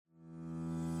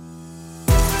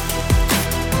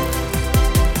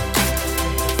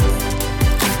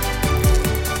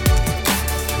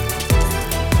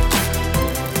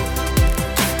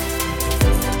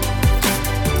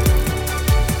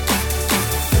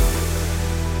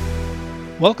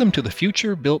Welcome to The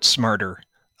Future Built Smarter,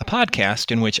 a podcast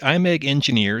in which IMEG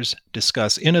engineers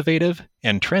discuss innovative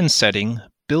and trend-setting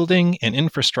building and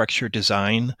infrastructure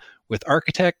design with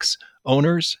architects,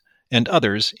 owners, and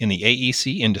others in the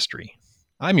AEC industry.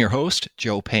 I'm your host,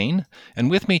 Joe Payne,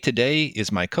 and with me today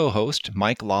is my co-host,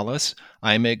 Mike Lawless,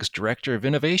 IMEG's Director of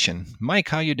Innovation. Mike,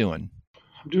 how you doing?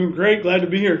 I'm doing great. Glad to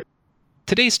be here.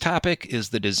 Today's topic is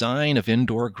the design of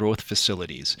indoor growth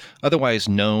facilities, otherwise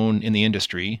known in the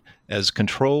industry as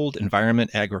Controlled Environment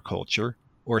Agriculture,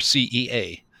 or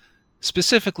CEA.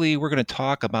 Specifically, we're going to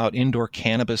talk about indoor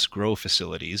cannabis grow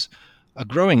facilities, a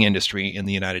growing industry in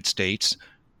the United States,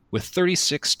 with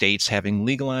 36 states having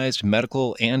legalized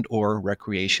medical and/or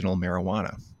recreational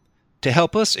marijuana. To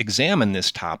help us examine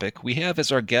this topic, we have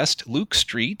as our guest Luke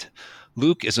Street.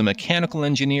 Luke is a mechanical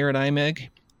engineer at IMEG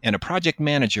and a project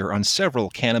manager on several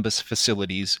cannabis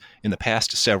facilities in the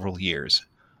past several years.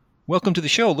 Welcome to the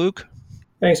show, Luke.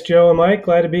 Thanks, Joe and Mike.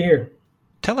 Glad to be here.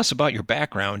 Tell us about your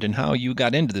background and how you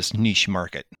got into this niche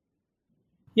market.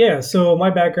 Yeah, so my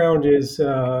background is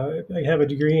I have a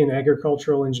degree in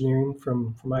agricultural engineering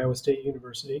from Iowa State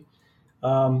University.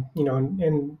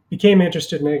 And became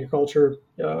interested in agriculture,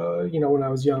 when I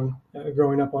was young,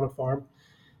 growing up on a farm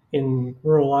in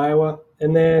rural Iowa.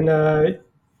 And then,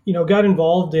 got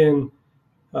involved in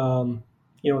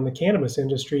the cannabis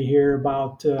industry here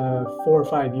about 4 or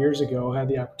 5 years ago. I had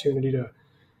the opportunity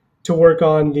to work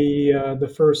on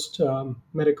the first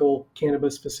medical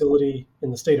cannabis facility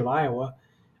in the state of Iowa.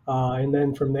 And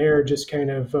then from there, just kind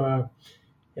of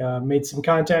made some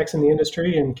contacts in the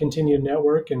industry and continued to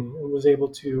network and was able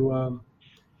to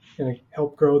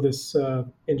help grow this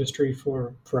industry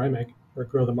for IMEG, or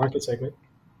grow the market segment.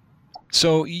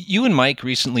 So you and Mike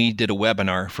recently did a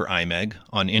webinar for IMEG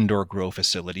on indoor grow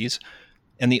facilities,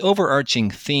 and the overarching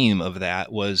theme of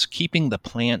that was keeping the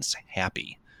plants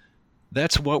happy.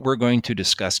 That's what we're going to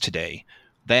discuss today,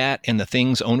 that and the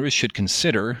things owners should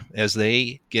consider as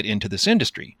they get into this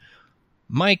industry.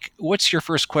 Mike, what's your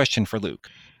first question for Luke?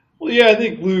 Well, yeah, I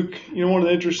think, Luke, one of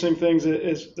the interesting things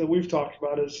that we've talked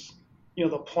about is,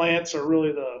 the plants are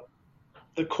really the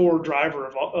core driver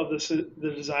of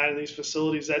the design of these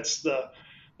facilities. That's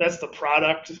the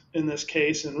product in this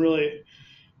case, and really,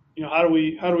 how do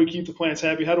we keep the plants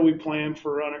happy? How do we plan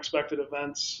for unexpected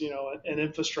events? And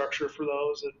infrastructure for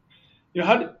those.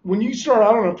 And when you start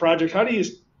out on a project, how do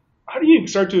you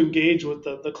start to engage with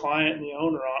the client and the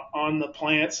owner on the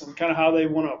plants and kind of how they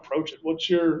want to approach it? What's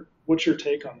your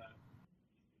take on that?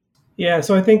 Yeah,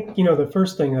 so I think the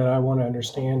first thing that I want to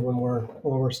understand when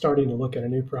we're starting to look at a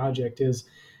new project is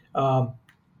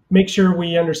make sure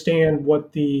we understand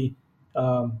what the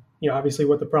obviously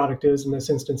what the product is, in this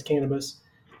instance cannabis,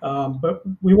 but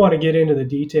we want to get into the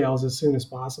details as soon as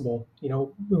possible. We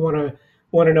want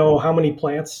to know how many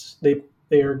plants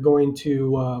they are going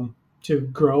to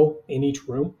grow in each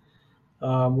room.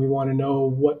 We want to know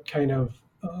what kind of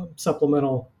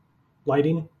supplemental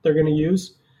lighting they're going to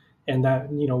use, and that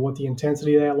what the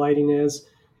intensity of that lighting is.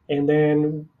 And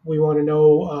then we want to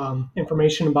know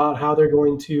information about how they're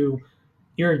going to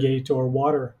irrigate or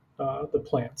water the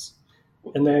plants.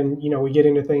 And then we get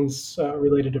into things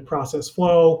related to process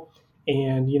flow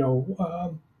and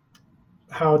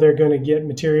how they're going to get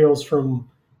materials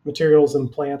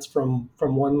and plants from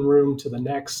one room to the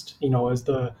next, as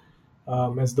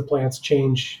the plants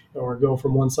change or go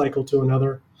from one cycle to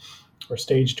another or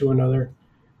stage to another.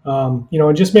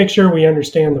 And just make sure we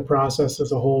understand the process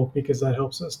as a whole, because that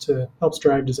helps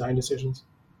drive design decisions.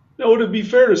 Now, would it be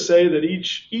fair to say that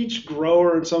each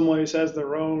grower in some ways has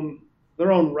their own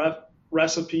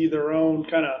recipe, their own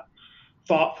kind of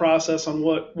thought process on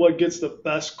what gets the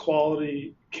best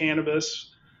quality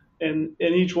cannabis, and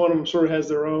each one of them sort of has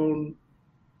their own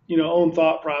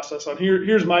thought process on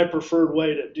here's my preferred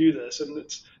way to do this, and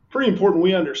it's pretty important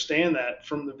we understand that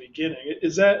from the beginning.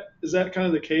 Is that kind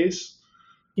of the case?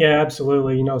 Yeah,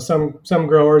 absolutely. Some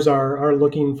growers are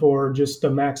looking for just the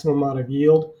maximum amount of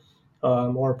yield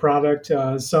or product.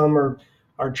 Some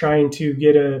are trying to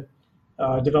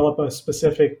develop a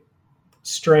specific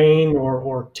strain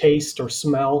or taste or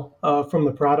smell from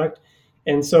the product.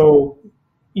 And so,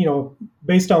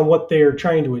 based on what they're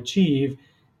trying to achieve,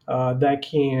 that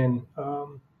can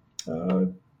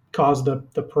cause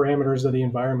the parameters of the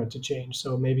environment to change.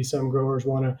 So maybe some growers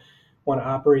want to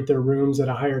operate their rooms at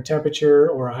a higher temperature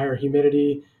or a higher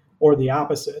humidity, or the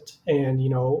opposite. And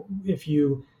if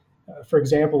you, for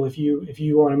example, if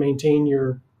you want to maintain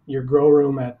your grow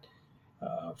room at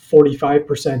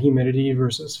 45% humidity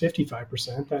versus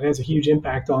 55%, that has a huge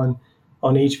impact on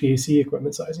HVAC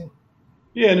equipment sizing.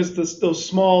 Yeah, and it's those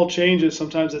small changes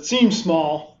sometimes that seem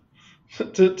small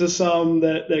to some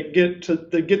that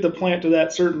get the plant to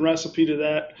that certain recipe, to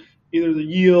that either the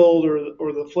yield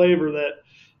or the flavor, that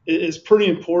is pretty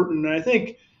important. And I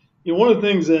think one of the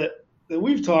things that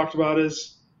we've talked about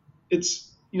is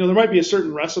it's there might be a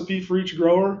certain recipe for each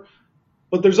grower,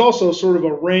 but there's also sort of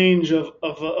a range of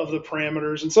the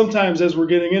parameters. And sometimes as we're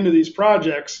getting into these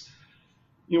projects,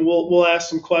 we'll ask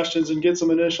some questions and get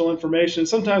some initial information. And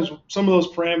sometimes some of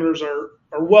those parameters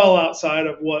are well outside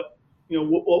of what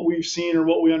what we've seen or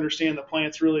what we understand the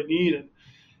plants really need.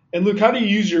 And Luke, how do you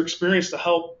use your experience to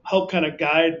help kind of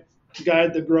guide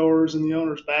the growers and the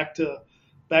owners back to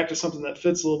something that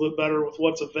fits a little bit better with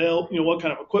what's available, what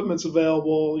kind of equipment's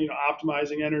available,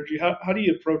 optimizing energy? How do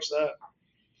you approach that?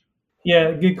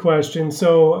 Yeah, good question.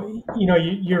 So,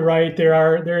 you're right.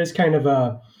 There is kind of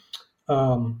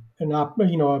an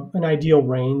ideal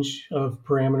range of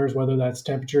parameters, whether that's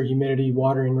temperature, humidity,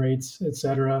 watering rates, et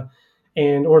cetera,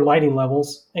 and or lighting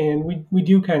levels. And we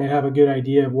do kind of have a good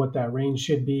idea of what that range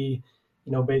should be,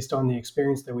 based on the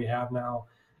experience that we have now.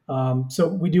 So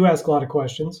we do ask a lot of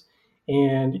questions.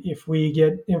 And if we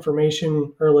get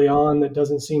information early on that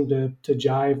doesn't seem to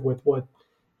jive with what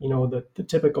the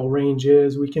typical range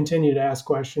is, we continue to ask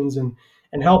questions and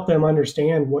help them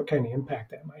understand what kind of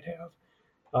impact that might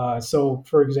have. So,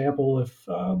 for example, if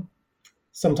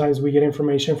sometimes we get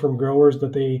information from growers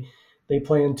that they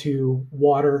plan to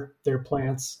water their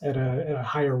plants at a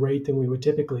higher rate than we would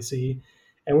typically see,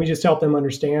 and we just help them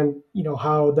understand,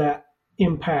 how that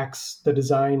impacts the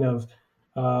design of,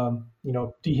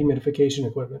 dehumidification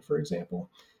equipment, for example.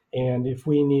 And if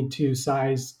we need to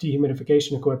size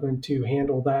dehumidification equipment to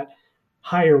handle that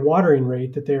higher watering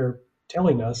rate that they're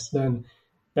telling us, then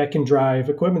that can drive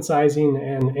equipment sizing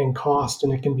and cost,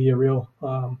 and it can be a real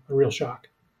shock.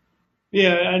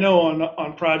 Yeah, I know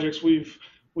on projects we've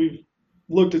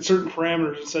looked at certain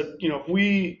parameters and said, if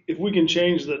we can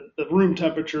change the room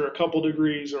temperature a couple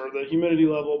degrees or the humidity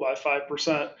level by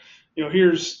 5%,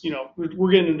 here's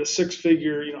we're getting into six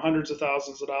figure, hundreds of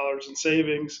thousands of dollars in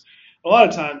savings. A lot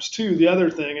of times too, the other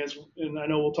thing is, and I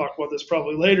know we'll talk about this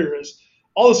probably later, is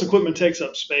all this equipment takes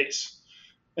up space,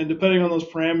 and depending on those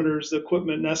parameters, the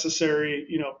equipment necessary,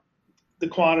 the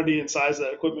quantity and size of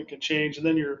that equipment can change, and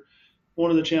then you're one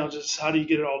of the challenges is how do you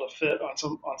get it all to fit on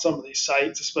some of these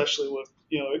sites, especially with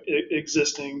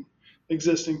existing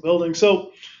buildings.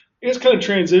 So it's kind of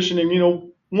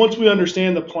transitioning. Once we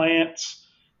understand the plants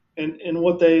and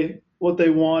what they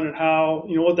want and how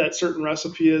what that certain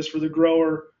recipe is for the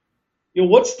grower.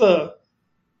 What's the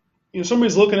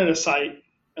somebody's looking at a site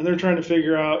and they're trying to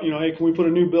figure out, hey, can we put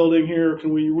a new building here?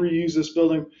 Can we reuse this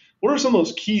building? What are some of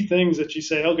those key things that you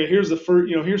say, okay, here's the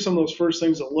first, here's some of those first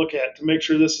things to look at to make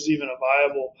sure this is even a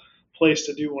viable place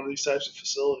to do one of these types of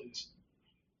facilities?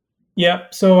 Yeah.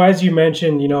 So as you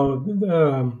mentioned,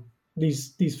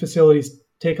 these facilities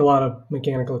take a lot of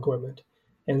mechanical equipment,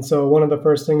 and so one of the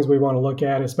first things we want to look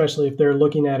at, especially if they're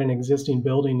looking at an existing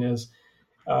building, is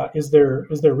there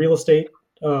real estate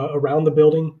around the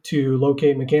building to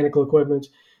locate mechanical equipment,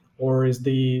 or is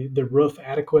the roof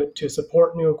adequate to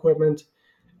support new equipment?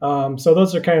 So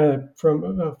those are kind of,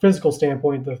 from a physical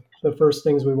standpoint, the first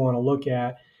things we want to look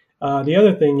at. The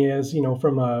other thing is,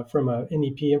 from a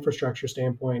NEP infrastructure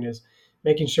standpoint, is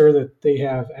making sure that they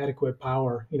have adequate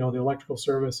power. The electrical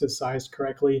service is sized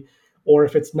correctly, or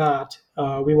if it's not,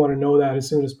 we want to know that as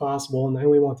soon as possible, and then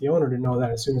we want the owner to know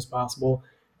that as soon as possible,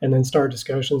 and then start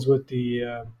discussions with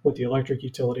the electric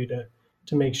utility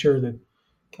to make sure that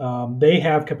they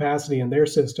have capacity in their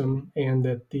system, and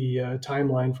that the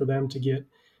timeline for them to get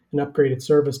an upgraded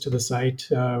service to the site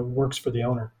works for the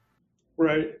owner.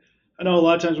 Right. I know a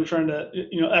lot of times we're trying to,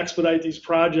 expedite these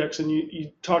projects, and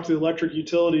you talk to the electric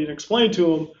utility and explain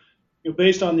to them,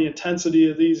 based on the intensity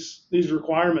of these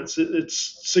requirements,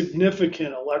 it's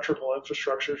significant electrical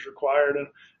infrastructure is required, and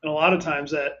a lot of times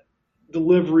that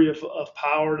delivery of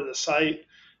power to the site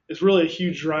is really a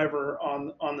huge driver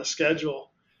on the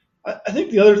schedule. I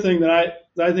think the other thing that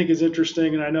I think is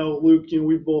interesting, and I know Luke,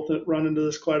 we've both run into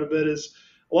this quite a bit, is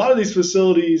a lot of these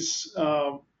facilities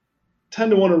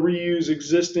tend to want to reuse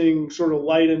existing sort of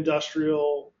light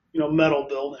industrial, metal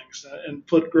buildings and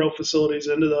put grow facilities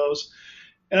into those.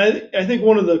 And I think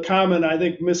one of the common, I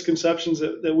think, misconceptions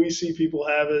that we see people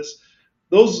have is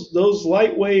those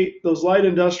light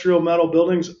industrial metal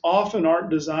buildings often aren't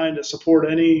designed to support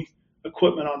any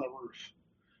equipment on the roof.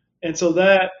 And so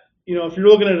that, if you're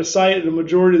looking at a site and the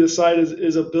majority of the site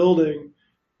is a building,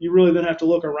 you really then have to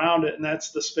look around it, and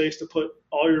that's the space to put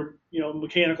all your,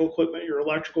 mechanical equipment, your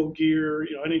electrical gear,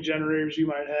 any generators you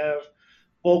might have,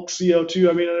 bulk CO2.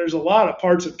 I mean, there's a lot of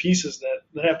parts and pieces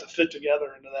that have to fit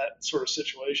together into that sort of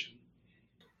situation.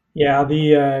 Yeah,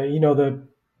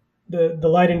 the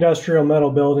light industrial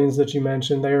metal buildings that you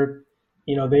mentioned,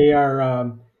 they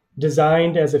are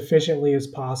designed as efficiently as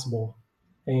possible,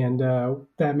 and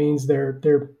that means they're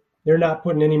not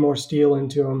putting any more steel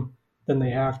into them than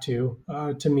they have to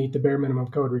meet the bare minimum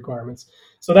code requirements.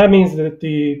 So that means that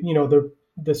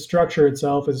the structure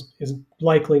itself is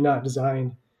likely not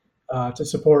designed to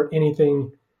support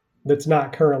anything that's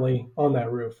not currently on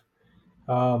that roof.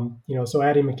 So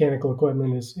adding mechanical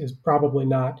equipment is probably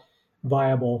not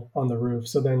viable on the roof.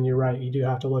 So then you're right, you do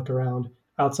have to look around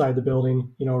outside the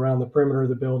building, around the perimeter of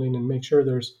the building, and make sure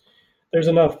there's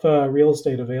enough real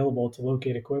estate available to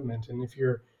locate equipment. And if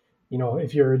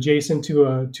you're adjacent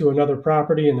to another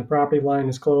property and the property line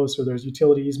is close, or there's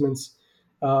utility easements,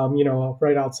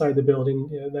 right outside the building,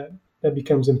 that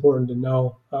becomes important to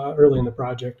know early in the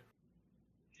project.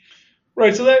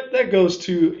 Right. So that goes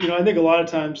to, I think a lot of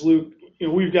times, Luke,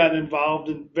 we've gotten involved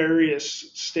in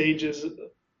various stages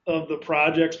of the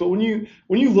projects, but when you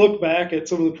look back at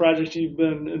some of the projects you've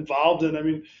been involved in, I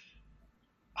mean,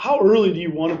 how early do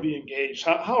you want to be engaged?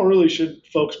 How early should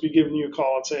folks be giving you a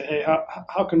call and say, hey,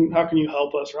 how can you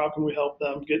help us, or how can we help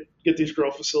them get these grow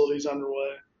facilities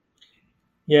underway?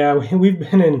 Yeah, we've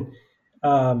been in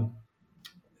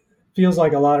feels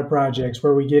like a lot of projects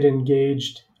where we get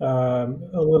engaged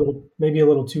maybe a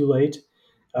little too late.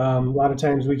 A lot of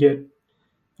times we get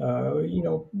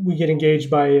engaged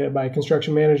by a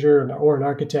construction manager or an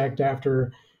architect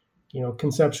after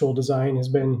conceptual design has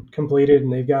been completed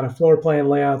and they've got a floor plan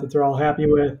layout that they're all happy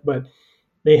with, but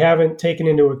they haven't taken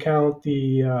into account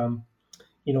the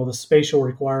spatial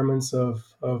requirements of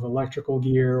electrical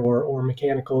gear or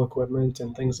mechanical equipment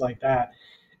and things like that.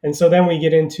 And so then we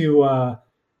get into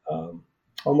um,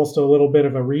 almost a little bit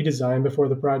of a redesign before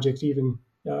the project even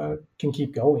can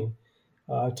keep going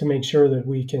to make sure that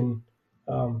we can,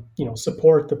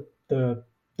 support the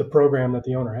program that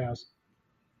the owner has.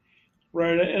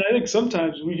 Right. And I think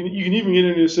sometimes you can even get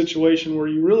into a situation where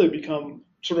you really become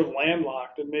sort of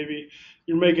landlocked, and maybe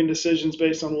you're making decisions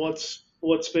based on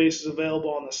what space is available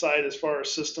on the site as far as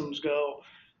systems go.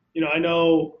 I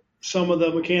know some of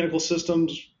the mechanical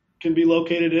systems can be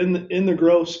located in the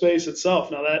grow space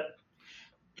itself. Now that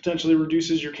potentially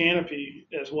reduces your canopy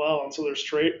as well, and so there's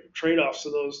trade-offs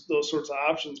to those sorts of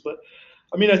options. But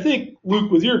I mean, I think,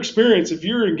 Luke, with your experience, if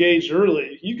you're engaged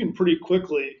early, you can pretty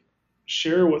quickly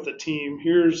share with the team,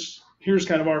 here's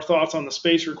kind of our thoughts on the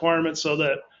space requirements, so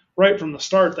that right from the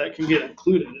start that can get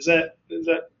included. Is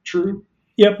that true?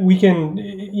 Yep, we can.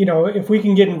 If we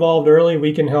can get involved early,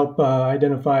 we can help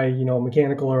identify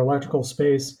mechanical or electrical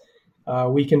space.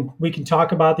 We can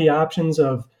talk about the options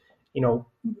of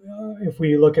if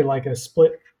we look at like a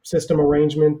split system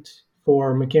arrangement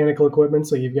for mechanical equipment.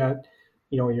 So you've got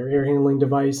your air handling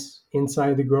device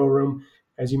inside the grow room.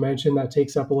 As you mentioned, that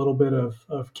takes up a little bit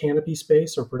of canopy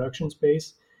space or production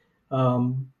space.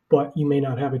 But you may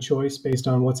not have a choice based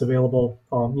on what's available,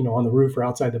 on the roof or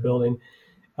outside the building.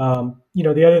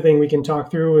 The other thing we can talk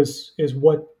through is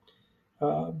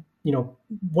uh,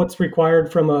 what's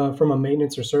required from a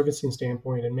maintenance or servicing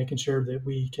standpoint, and making sure that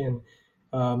we can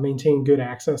maintain good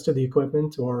access to the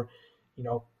equipment, or you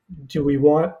know, do we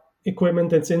want equipment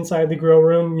that's inside the grow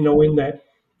room, knowing that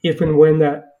if and when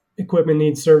that equipment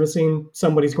needs servicing,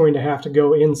 somebody's going to have to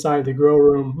go inside the grow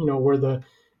room,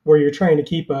 where you're trying to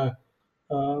keep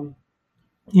um,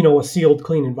 a sealed,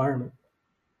 clean environment.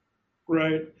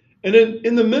 Right. And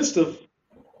in the midst of,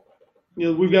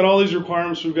 we've got all these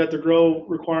requirements, we've got the grow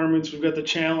requirements, we've got the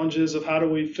challenges of how do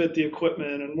we fit the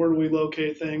equipment and where do we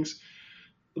locate things.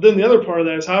 But then the other part of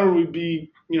that is how are we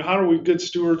good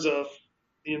stewards of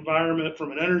the environment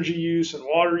from an energy use and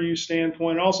water use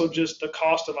standpoint, and also just the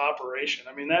cost of operation.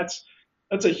 I mean, that's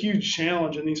a huge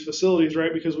challenge in these facilities,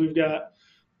 right? Because we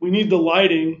need the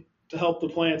lighting to help the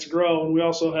plants grow, and we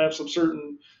also have some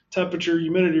certain temperature,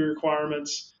 humidity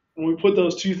requirements. When we put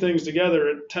those two things together,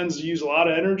 it tends to use a lot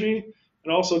of energy. It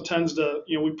also tends to,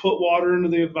 we put water into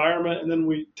the environment and then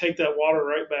we take that water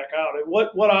right back out. And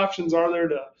what options are there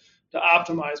to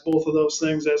optimize both of those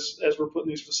things as we're putting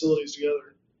these facilities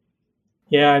together?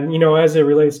 Yeah, and as it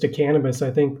relates to cannabis,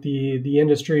 I think the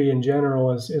industry in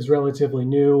general is relatively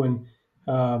new, and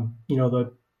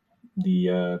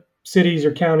the cities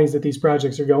or counties that these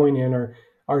projects are going in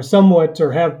are somewhat,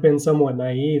 or have been somewhat,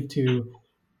 naive to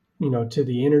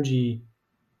the energy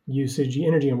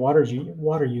and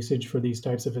water usage for these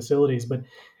types of facilities. But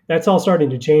that's all starting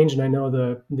to change, and I know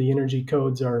the energy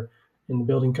codes and the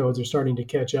building codes are starting to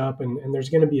catch up, and there's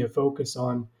going to be a focus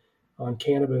on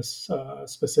cannabis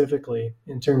specifically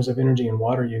in terms of energy and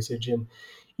water usage. And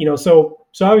so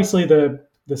obviously the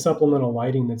supplemental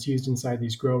lighting that's used inside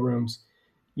these grow rooms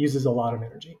uses a lot of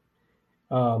energy.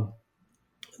 Um,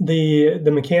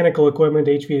 The mechanical equipment,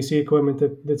 HVAC equipment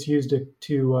that's used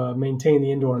to maintain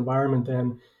the indoor environment,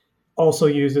 then also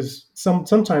uses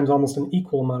sometimes almost an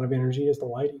equal amount of energy as the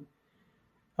lighting.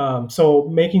 So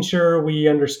making sure we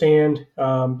understand,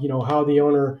 how the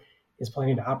owner is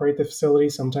planning to operate the facility.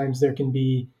 Sometimes there can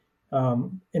be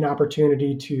an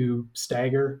opportunity to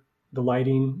stagger the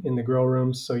lighting in the grow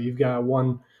rooms. So you've got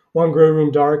one grow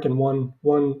room dark and one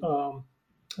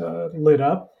lit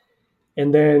up,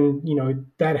 and then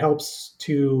that helps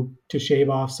to shave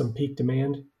off some peak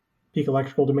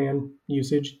electrical demand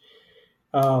usage.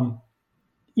 Um,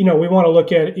 we want to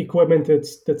look at equipment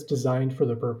that's designed for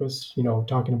the purpose.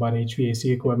 Talking about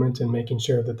HVAC equipment and making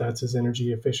sure that that's as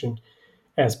energy efficient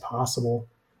as possible.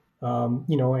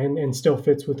 And still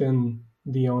fits within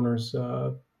the owner's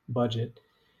budget.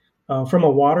 From a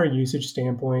water usage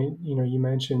standpoint, you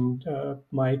mentioned,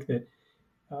 Mike, that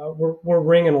we're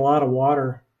wringing a lot of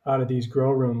water out of these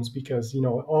grow rooms because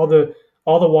all the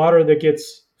water that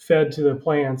gets fed to the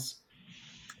plants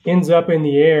ends up in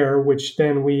the air, which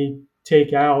then we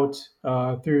take out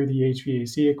through the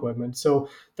HVAC equipment. So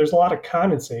there's a lot of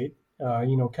condensate,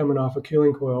 coming off of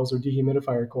cooling coils or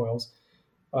dehumidifier coils.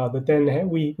 But then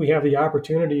we have the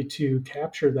opportunity to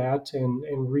capture that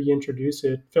and reintroduce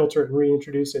it, filter it, and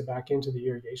reintroduce it back into the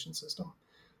irrigation system.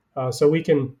 So we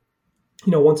can,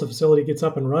 once a facility gets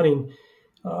up and running,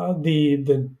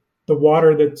 the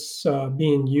water that's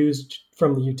being used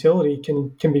from the utility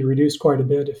can be reduced quite a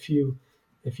bit if you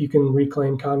can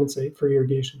reclaim condensate for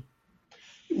irrigation.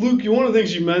 Luke, one of the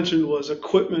things you mentioned was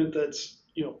equipment that's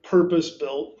purpose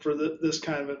built for this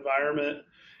kind of environment.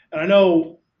 And I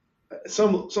know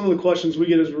some of the questions we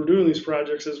get as we're doing these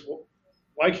projects is, well,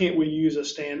 why can't we use a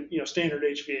standard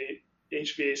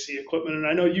HVAC equipment? And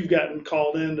I know you've gotten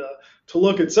called in to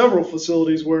look at several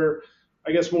facilities where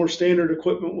I guess more standard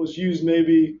equipment was used,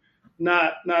 maybe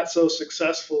not so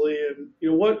successfully.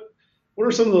 And what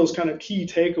are some of those kind of key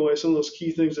takeaways, some of those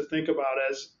key things to think about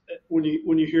as when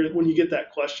you get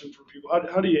that question from people?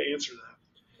 How do you answer that?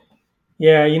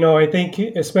 Yeah, I think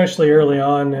especially early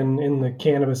on in the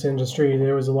cannabis industry,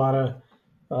 there was a lot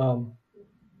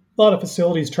of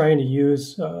facilities trying to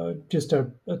use just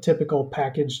a typical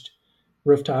packaged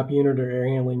rooftop unit or air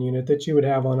handling unit that you would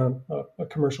have on a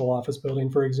commercial office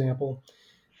building, for example.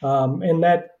 And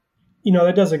that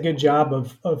does a good job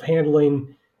of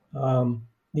handling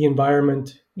the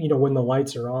environment, when the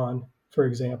lights are on, for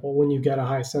example, when you've got a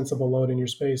high sensible load in your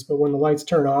space. But when the lights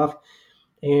turn off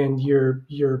and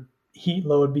your heat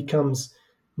load becomes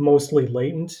mostly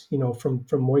latent, from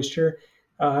moisture,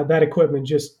 that equipment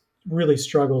just really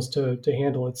struggles to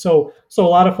handle it. So a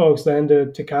lot of folks then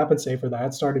to compensate for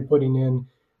that started putting in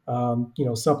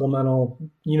supplemental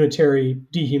unitary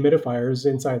dehumidifiers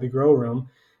inside the grow room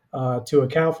to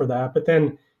account for that. But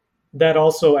then that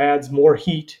also adds more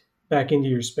heat back into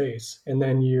your space, and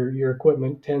then your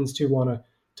equipment tends to want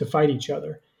to fight each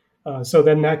other. So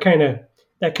then that kind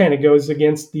of goes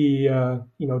against the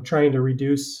trying to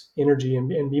reduce energy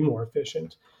and be more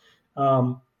efficient.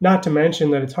 Not to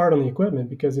mention that it's hard on the equipment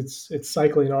because it's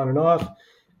cycling on and off,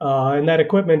 and that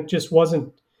equipment just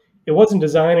wasn't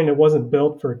designed and it wasn't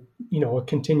built for a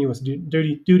continuous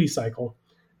duty cycle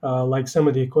like some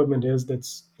of the equipment is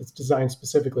that's designed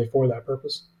specifically for that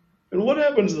purpose. And what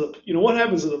happens to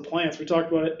the plants? We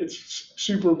talked about it. It's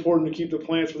super important to keep the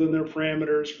plants within their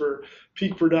parameters for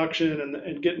peak production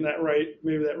and getting that right,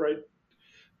 maybe that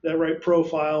right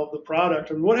profile of the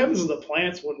product. And what happens to the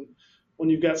plants when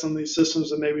you've got some of these systems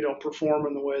that maybe don't perform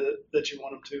in the way that you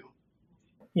want them to?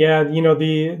 Yeah,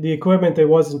 the equipment that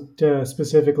wasn't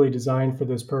specifically designed for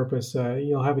this purpose,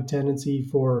 you'll have a tendency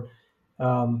for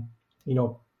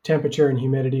temperature and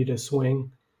humidity to swing,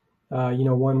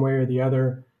 one way or the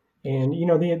other. And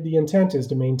the intent is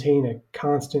to maintain a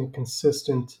constant,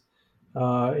 consistent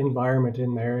environment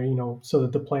in there, so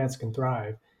that the plants can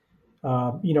thrive.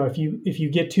 If you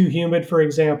get too humid, for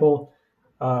example,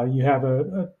 you have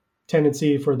a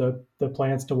tendency for the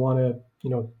plants to want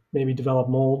to maybe develop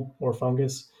mold or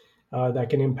fungus that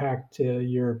can impact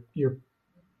your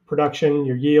production,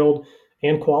 your yield,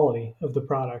 and quality of the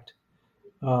product.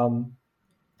 Um,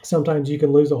 Sometimes you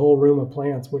can lose a whole room of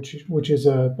plants, which is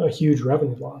a huge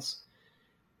revenue loss.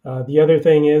 The other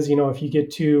thing is, if you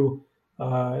get too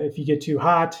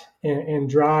hot and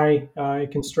dry,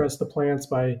 it can stress the plants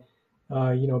by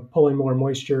pulling more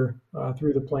moisture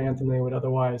through the plant than they would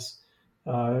otherwise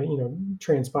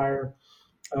transpire.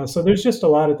 So there's just a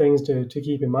lot of things to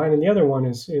keep in mind. And the other one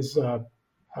is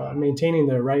maintaining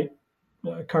the right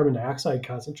carbon dioxide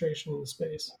concentration in the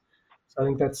space. So I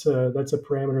think that's a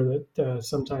parameter that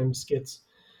sometimes gets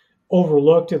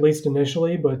overlooked, at least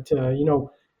initially. But uh,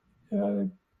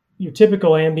 your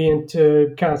typical ambient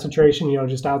concentration,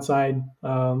 just outside,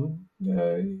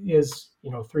 is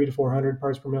 300 to 400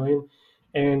 parts per million.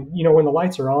 And when the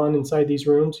lights are on inside these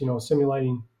rooms,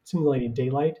 simulating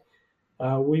daylight,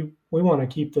 we want to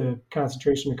keep the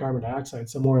concentration of carbon dioxide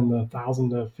somewhere in the 1,000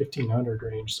 to 1,500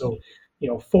 range. So,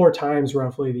 4 times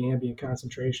roughly the ambient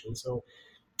concentration. So,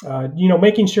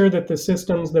 making sure that the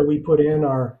systems that we put in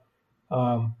are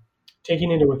um,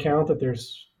 taking into account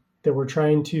that we're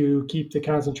trying to keep the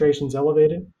concentrations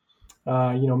elevated.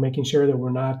 Making sure that we're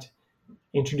not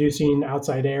introducing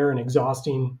outside air and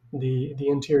exhausting the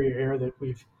interior air that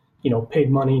we've paid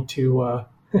money to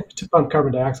to pump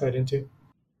carbon dioxide into.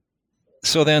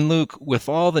 So then, Luke, with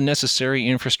all the necessary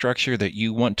infrastructure that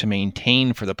you want to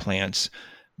maintain for the plants,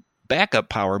 backup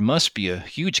power must be a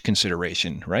huge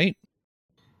consideration, right?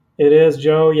 It is,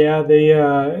 Joe. Yeah,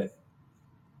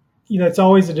 it's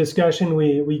always a discussion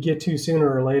we get to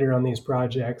sooner or later on these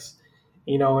projects,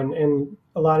 and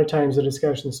a lot of times the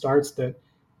discussion starts that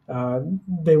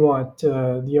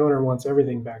the owner wants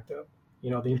everything backed up,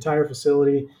 the entire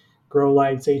facility, grow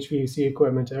lights, HVAC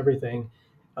equipment, everything,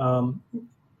 um,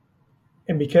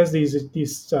 and because these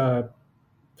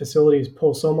facilities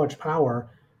pull so much power,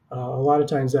 a lot of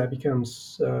times that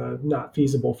becomes not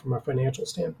feasible from a financial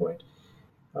standpoint.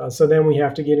 So then we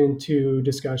have to get into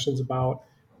discussions about,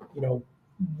 you know,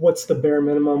 what's the bare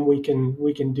minimum we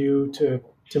can do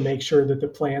to make sure that the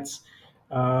plants,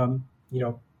 um, you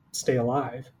know, stay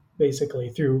alive, basically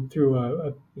through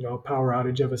a power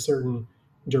outage of a certain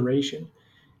duration.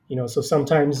 So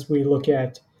sometimes we look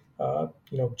at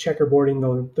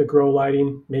checkerboarding the grow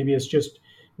lighting. Maybe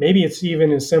it's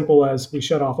even as simple as we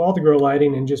shut off all the grow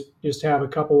lighting and just have a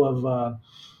couple of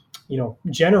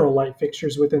general light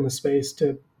fixtures within the space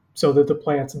to so that the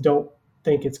plants don't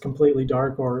think it's completely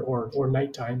dark or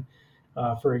nighttime,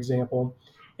 for example.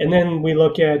 And then we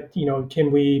look at,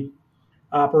 can we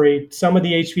operate some of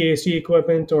the HVAC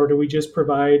equipment, or do we just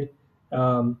provide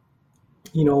um,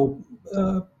 you know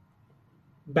uh,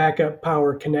 backup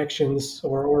power connections,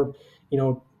 or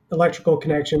electrical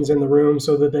connections in the room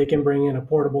so that they can bring in a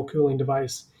portable cooling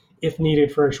device if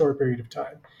needed for a short period of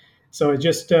time. So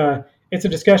it's a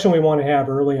discussion we want to have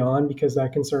early on, because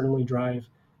that can certainly drive,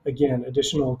 again,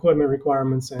 additional equipment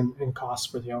requirements and costs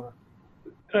for the owner.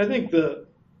 And I think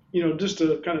just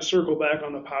to kind of circle back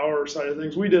on the power side of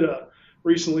things, we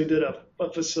recently did a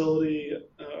facility,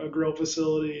 a grow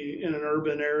facility in an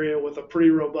urban area with a pretty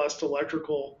robust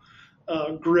electrical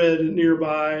grid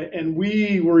nearby, and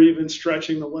we were even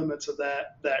stretching the limits of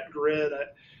that grid.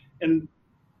 And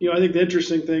I think the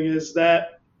interesting thing is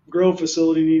that grow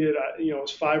facility needed it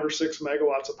was 5 or 6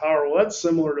 megawatts of power. Well, that's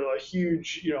similar to a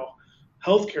huge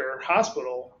healthcare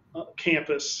hospital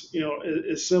campus.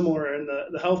 Is similar, and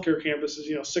the healthcare campus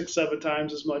is 6 7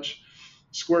 times as much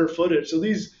square footage. So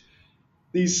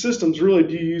these systems really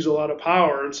do use a lot of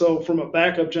power. And so, from a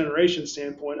backup generation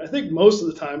standpoint, I think most of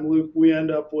the time, Luke, we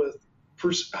end up with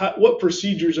what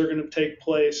procedures are going to take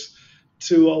place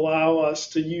to allow us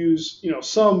to use,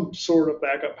 some sort of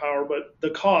backup power, but the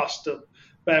cost to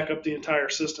back up the entire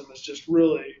system is just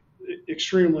really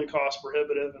extremely cost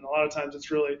prohibitive. And a lot of times it's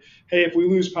really, hey, if we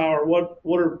lose power,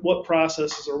 what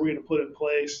processes are we going to put in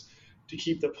place to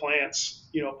keep the plants,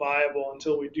 viable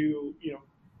until we do,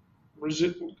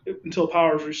 until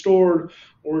power is restored,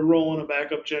 or we roll in a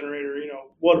backup generator.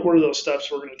 What are those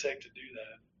steps we're going to take to do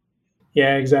that?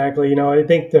 Yeah, exactly. I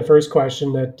think the first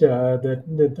question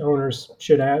that owners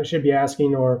should be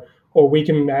asking, or we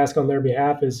can ask on their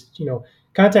behalf, is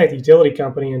contact the utility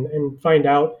company and find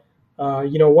out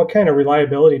what kind of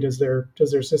reliability does their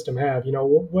system have.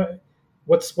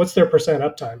 What's their percent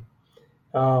uptime,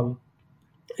 um,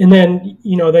 and then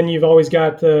you've always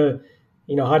got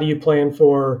how do you plan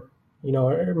for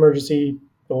emergency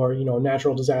or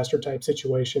natural disaster type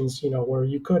situations, where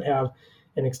you could have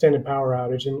an extended power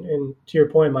outage. And to your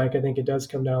point, Mike, I think it does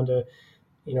come down to,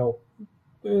 you know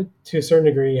to a certain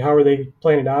degree, how are they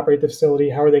planning to operate the facility?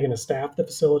 How are they going to staff the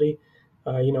facility?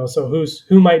 So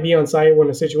who might be on site when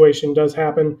a situation does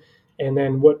happen, and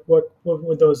then what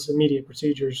would those immediate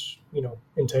procedures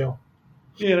entail?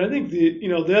 Yeah, and I think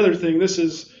the other thing, this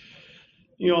is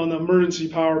on the emergency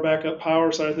power, backup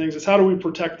power side of things, is how do we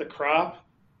protect the crop?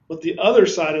 But the other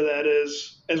side of that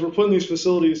is, as we're putting these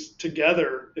facilities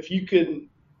together, if you can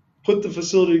put the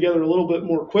facility together a little bit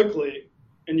more quickly,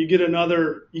 and you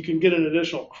can get an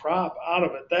additional crop out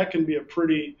of it, that can be a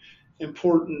pretty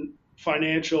important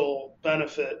financial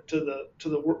benefit to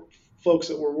the folks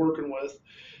that we're working with.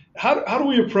 How do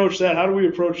we approach that? How do we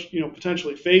approach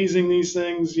potentially phasing these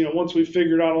things? Once we've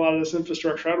figured out a lot of this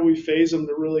infrastructure, how do we phase them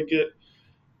to really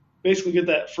basically get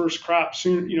that first crop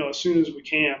soon, as soon as we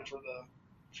can for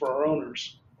for our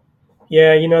owners.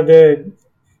 Yeah,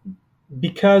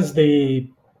 because the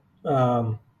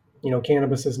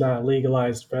cannabis is not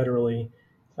legalized federally,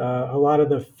 a lot of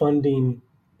the funding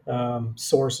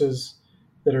sources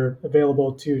that are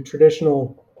available to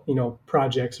traditional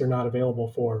projects are not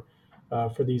available for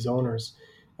these owners.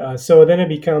 So then it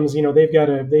becomes they've got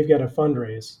to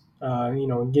fundraise,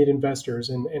 and get investors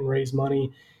and raise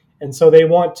money, and so they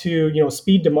want to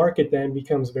speed to market then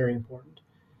becomes very important.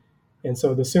 And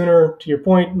so the sooner, to your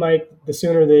point, Mike, the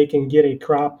sooner they can get a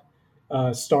crop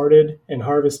started and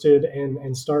harvested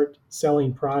and start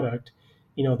selling product,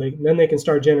 then they can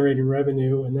start generating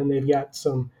revenue, and then they've got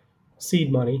some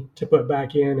seed money to put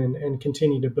back in and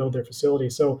continue to build their facility.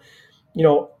 So, you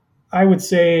know, I would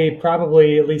say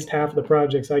probably at least half of the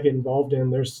projects I get involved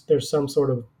in, there's some sort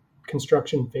of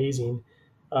construction phasing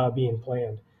being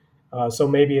planned. So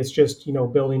maybe it's just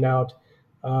building out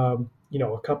a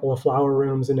couple of flower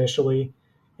rooms initially,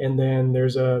 and then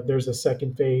there's a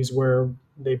second phase where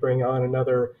they bring on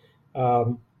another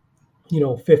 50 to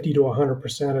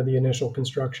 100% of the initial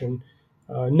construction,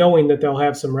 knowing that they'll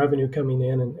have some revenue coming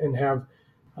in and have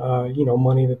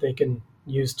money that they can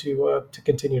use to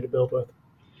continue to build with.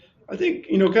 I think,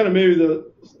 kind of maybe the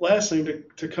last thing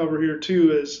to cover here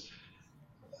too is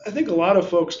I think a lot of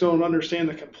folks don't understand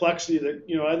the complexity that,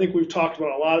 I think we've talked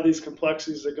about a lot of these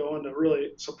complexities that go into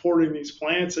really supporting these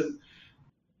plants. And,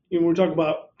 when we talk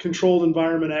about controlled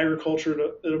environment agriculture,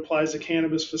 it applies to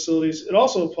cannabis facilities. It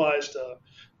also applies to,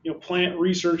 plant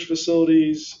research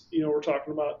facilities. We're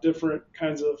talking about different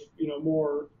kinds of,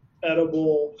 more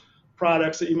edible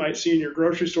products that you might see in your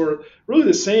grocery store. Really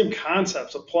the same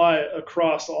concepts apply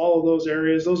across all of those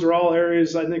areas. Those are all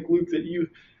areas, I think, Luke, that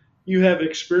you have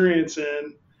experience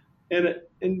in.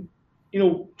 And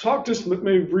talk just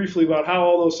maybe briefly about how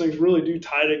all those things really do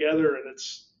tie together, and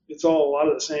it's all a lot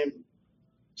of the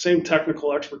same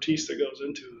technical expertise that goes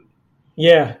into it.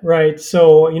 Yeah, right.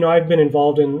 So I've been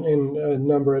involved in a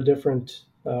number of different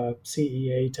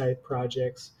CEA type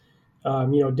projects.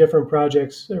 Different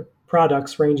projects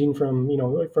products ranging from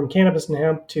cannabis and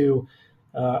hemp to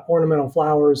ornamental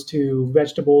flowers to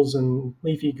vegetables and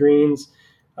leafy greens,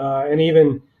 and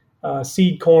even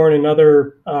seed corn and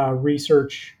other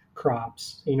research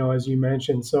crops, as you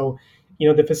mentioned. So,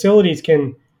 the facilities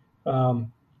can,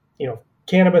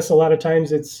 cannabis, a lot of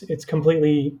times it's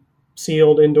completely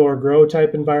sealed indoor grow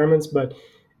type environments, but,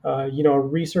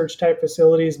 research type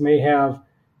facilities may have,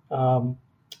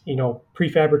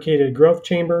 prefabricated growth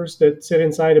chambers that sit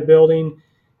inside a building.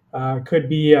 Could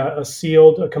be a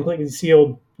completely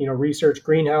sealed, research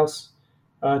greenhouse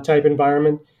type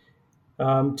environment.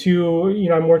 I'm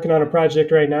working on a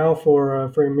project right now for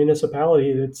a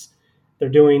municipality they're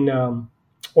doing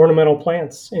ornamental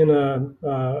plants in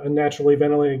a naturally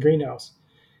ventilated greenhouse.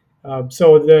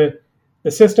 So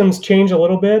the systems change a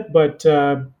little bit, but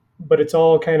it's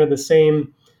all kind of the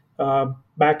same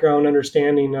background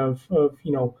understanding of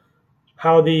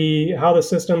how the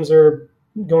systems are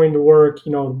going to work.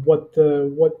 What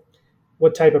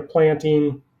type of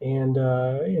planting and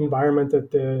environment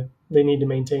that they need to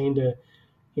maintain to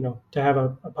have a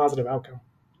positive outcome.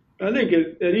 I think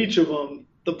at each of them,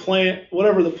 the plant,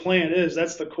 whatever the plant is,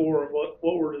 that's the core of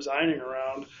what we're designing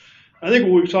around. I think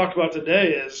what we've talked about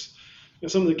today is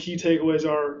some of the key takeaways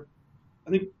are I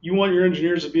think you want your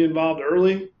engineers to be involved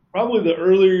early. Probably the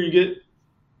earlier you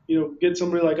get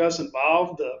somebody like us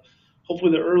involved,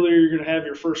 hopefully the earlier you're going to have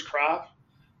your first crop.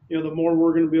 The more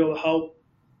we're going to be able to help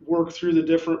work through the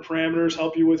different parameters,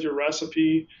 help you with your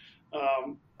recipe,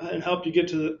 and help you get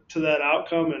to that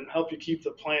outcome and help you keep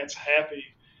the plants happy.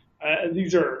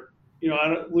 These are,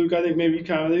 Luke, I think maybe you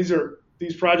kind of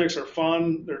these projects are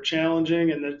fun, they're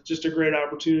challenging, and they're just a great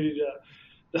opportunity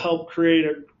to help create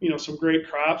some great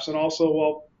crops, and also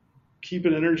while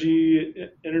keeping energy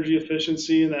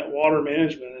efficiency and that water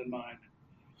management in mind.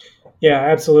 Yeah,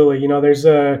 absolutely. There's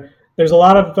a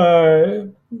lot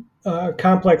of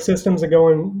complex systems that go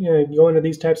into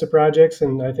these types of projects,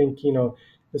 and I think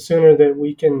the sooner that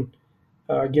we can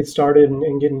get started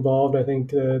and get involved, I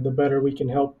think the better we can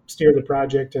help steer the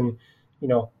project and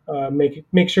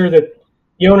make sure that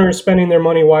the owner is spending their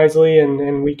money wisely,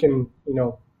 and we can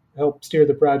help steer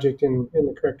the project in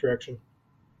the correct direction.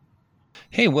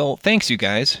 Hey, well, thanks, you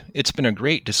guys. It's been a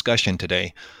great discussion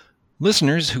today.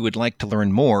 Listeners who would like to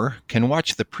learn more can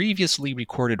watch the previously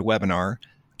recorded webinar,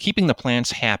 Keeping the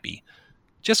Plants Happy.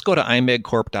 Just go to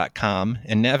imegcorp.com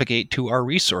and navigate to our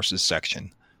resources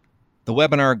section. The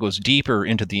webinar goes deeper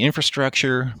into the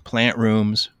infrastructure, plant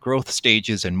rooms, growth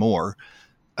stages, and more.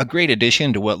 A great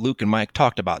addition to what Luke and Mike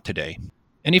talked about today.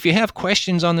 And if you have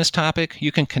questions on this topic,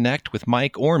 you can connect with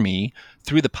Mike or me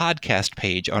through the podcast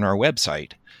page on our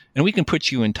website, and we can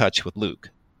put you in touch with Luke.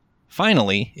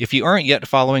 Finally, if you aren't yet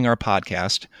following our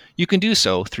podcast, you can do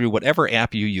so through whatever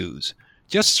app you use.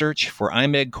 Just search for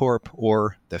IMEG Corp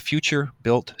or The Future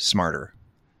Built Smarter.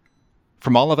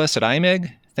 From all of us at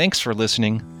IMEG, thanks for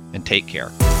listening and take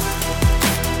care.